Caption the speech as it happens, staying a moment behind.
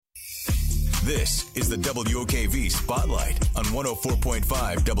This is the WOKV Spotlight on 104.5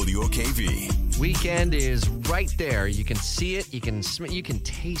 WOKV. Weekend is right there. You can see it. You can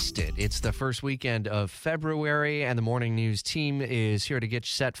taste it. It's the first weekend of February, and the Morning News team is here to get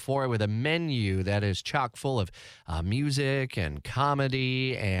you set for it with a menu that is chock full of music and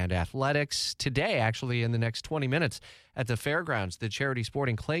comedy and athletics. Today, actually, in the next 20 minutes at the fairgrounds, the charity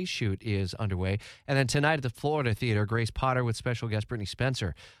sporting clay shoot is underway. And then tonight at the Florida Theater, Grace Potter with special guest Brittany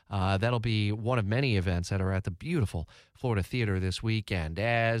Spencer. That'll be one of many events that are at the beautiful Florida Theater this weekend.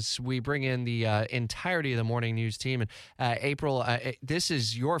 As we bring in the entirety of the Morning News team, and April, this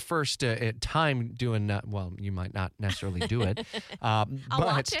is your first time doing, well, you might not necessarily do it. I'll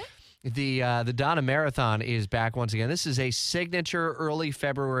watch it. The Donna Marathon is back once again. This is a signature early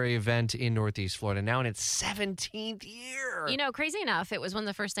February event in Northeast Florida, now in its 17th year. You know, crazy enough, it was one of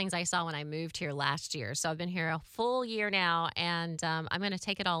the first things I saw when I moved here last year. So I've been here a full year now, and I'm going to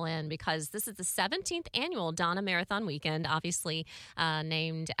take it all in because this is the 17th annual Donna Marathon weekend, obviously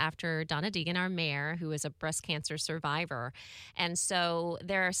named after Donna Deegan, our mayor, who is a breast cancer survivor. And so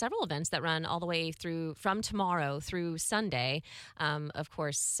there are several events that run all the way through from tomorrow through Sunday. Of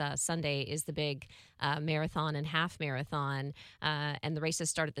course, Sunday is the big marathon and half marathon, and the races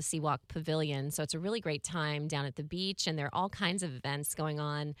start at the Seawalk Pavilion. So it's a really great time down at the beach, and there are all kinds of events going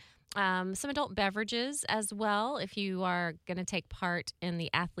on. Some adult beverages as well if you are going to take part in the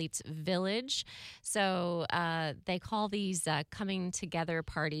Athletes Village. So they call these coming together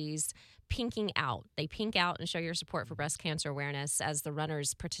parties pinking out. They pink out and show your support for breast cancer awareness as the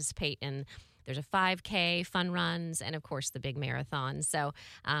runners participate in. There's a 5K, fun runs, and, of course, the big marathon, so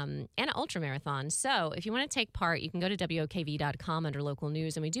and an ultra marathon. So if you want to take part, you can go to WOKV.com under local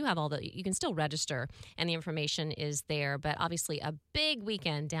news, and we do have you can still register, and the information is there. But obviously a big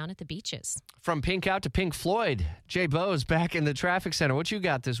weekend down at the beaches. From Pink Out to Pink Floyd, Jay Bowe's back in the traffic center. What you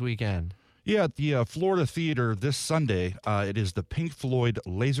got this weekend? Yeah, at the Florida Theater this Sunday, it is the Pink Floyd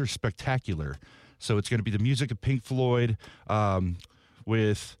Laser Spectacular. So it's going to be the music of Pink Floyd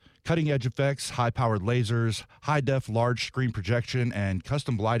with cutting-edge effects, high-powered lasers, high-def large screen projection, and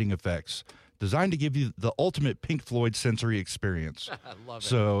custom lighting effects designed to give you the ultimate Pink Floyd sensory experience. I love it.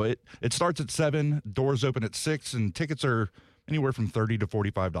 So it starts at 7, doors open at 6, and tickets are anywhere from $30 to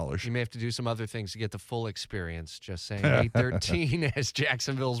 $45. You may have to do some other things to get the full experience. Just saying. 8:13 as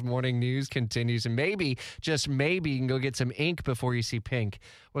Jacksonville's Morning News continues. And maybe, just maybe, you can go get some ink before you see pink.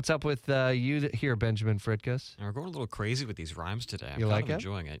 What's up with you here, Benjamin Fritkus? We're going a little crazy with these rhymes today. You like it? I'm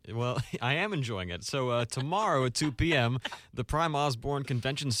enjoying it. Well, I am enjoying it. So tomorrow at 2 p.m., the Prime Osborne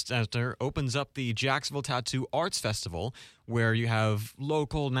Convention Center opens up the Jacksonville Tattoo Arts Festival, where you have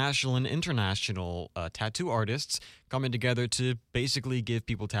local, national, and international tattoo artists coming together to basically give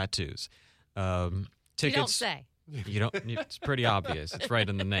people tattoos. Tickets. You don't say. You don't. It's pretty obvious. It's right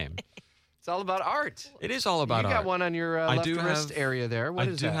in the name. It's all about art. It is all about art. You got one on your left wrist area there. What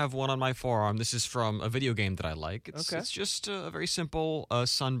is that? I do have one on my forearm. This is from a video game that I like. Okay. It's just a very simple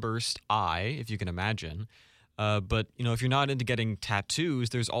sunburst eye, if you can imagine. But, you know, if you're not into getting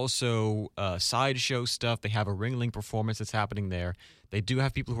tattoos, there's also sideshow stuff. They have a ringling performance that's happening there. They do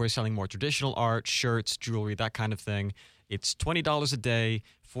have people who are selling more traditional art, shirts, jewelry, that kind of thing. It's $20 a day,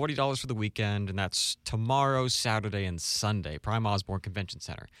 $40 for the weekend, and that's tomorrow, Saturday, and Sunday, Prime Osborne Convention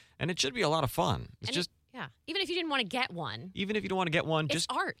Center. And it should be a lot of fun. Yeah. Even if you didn't want to get one. Even if you don't want to get one, it's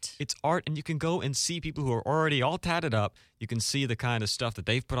art. It's art, and you can go and see people who are already all tatted up. You can see the kind of stuff that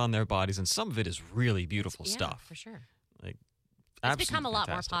they've put on their bodies, and some of it is really beautiful stuff. For sure. Like, it's become a lot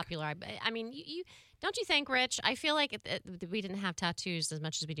fantastic. more popular. I mean, you don't you think, Rich? I feel like we didn't have tattoos as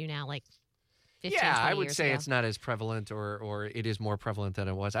much as we do now, like 15, 20 I would years say ago. it's not as prevalent, or it is more prevalent than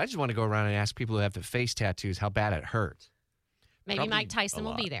it was. I just want to go around and ask people who have the face tattoos how bad it hurt. Maybe Probably Mike Tyson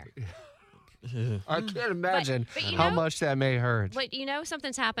will be there. I can't imagine but you how know- much that may hurt. But you know,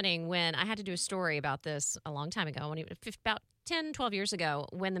 something's happening when I had to do a story about this a long time ago, about 10, 12 years ago,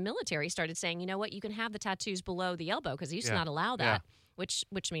 when the military started saying, you know what, you can have the tattoos below the elbow because they used to not allow that, which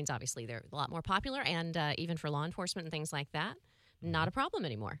means obviously they're a lot more popular, and even for law enforcement and things like that. Not a problem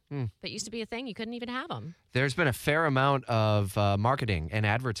anymore. But it used to be a thing. You couldn't even have them. There's been a fair amount of marketing and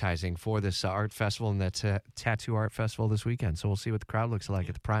advertising for this art festival and that tattoo art festival this weekend. So we'll see what the crowd looks like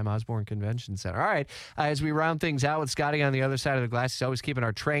at the Prime Osborne Convention Center. All right, as we round things out with Scotty on the other side of the glass, he's always keeping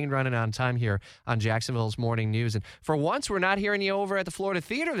our train running on time here on Jacksonville's Morning News. And for once, we're not hearing you over at the Florida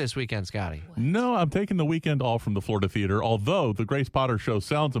Theater this weekend, Scotty. No, I'm taking the weekend off from the Florida Theater, although the Grace Potter show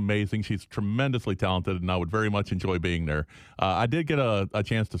sounds amazing. She's tremendously talented, and I would very much enjoy being there. I did get a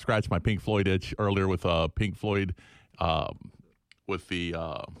chance to scratch my Pink Floyd itch earlier with Pink Floyd with the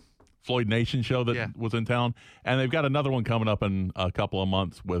Floyd Nation show that was in town. And they've got another one coming up in a couple of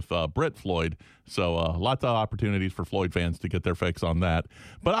months with Britt Floyd. So lots of opportunities for Floyd fans to get their fix on that.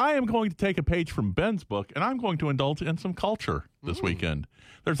 But I am going to take a page from Ben's book, and I'm going to indulge in some culture this weekend.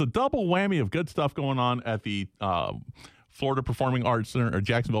 There's a double whammy of good stuff going on at the Florida Performing Arts Center, or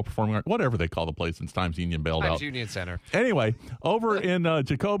Jacksonville Performing Arts, whatever they call the place since Times Union bailed out. Times Union Center. Anyway, over in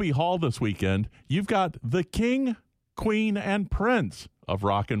Jacoby Hall this weekend, you've got the King, Queen, and Prince of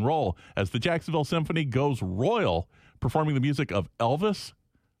rock and roll as the Jacksonville Symphony goes royal, performing the music of Elvis,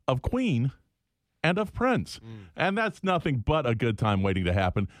 of Queen, and of Prince. And that's nothing but a good time waiting to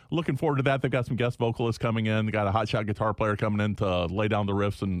happen. Looking forward to that. They've got some guest vocalists coming in. They got a hotshot guitar player coming in to lay down the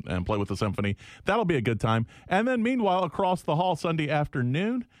riffs and play with the symphony. That'll be a good time. And then meanwhile, across the hall Sunday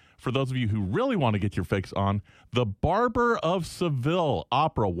afternoon, for those of you who really want to get your fix on, the Barber of Seville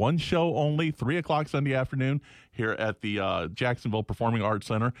opera, one show only, 3 o'clock Sunday afternoon here at the Jacksonville Performing Arts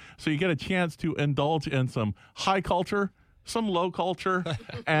Center. So you get a chance to indulge in some high culture, some low culture,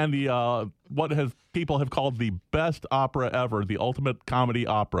 and the people have called the best opera ever, the ultimate comedy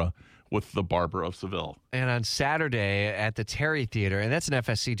opera with the Barber of Seville. And on Saturday at the Terry Theater, and that's an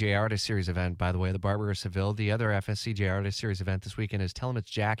FSCJ Artist Series event, by the way, the Barber of Seville. The other FSCJ Artist Series event this weekend is Tell 'em It's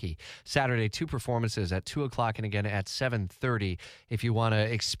Jackie. Saturday, 2 performances at 2 o'clock and again at 7:30. If you want to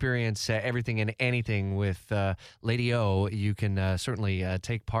experience everything and anything with Lady O, you can certainly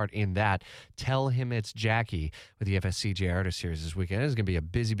take part in that. Tell Him It's Jackie with the FSCJ Artist Series this weekend. It's going to be a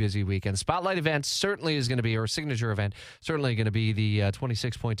busy, busy weekend. Spotlight event certainly is going to be, or signature event, certainly going to be the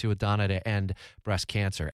 26.2 with Donna to end breast cancer.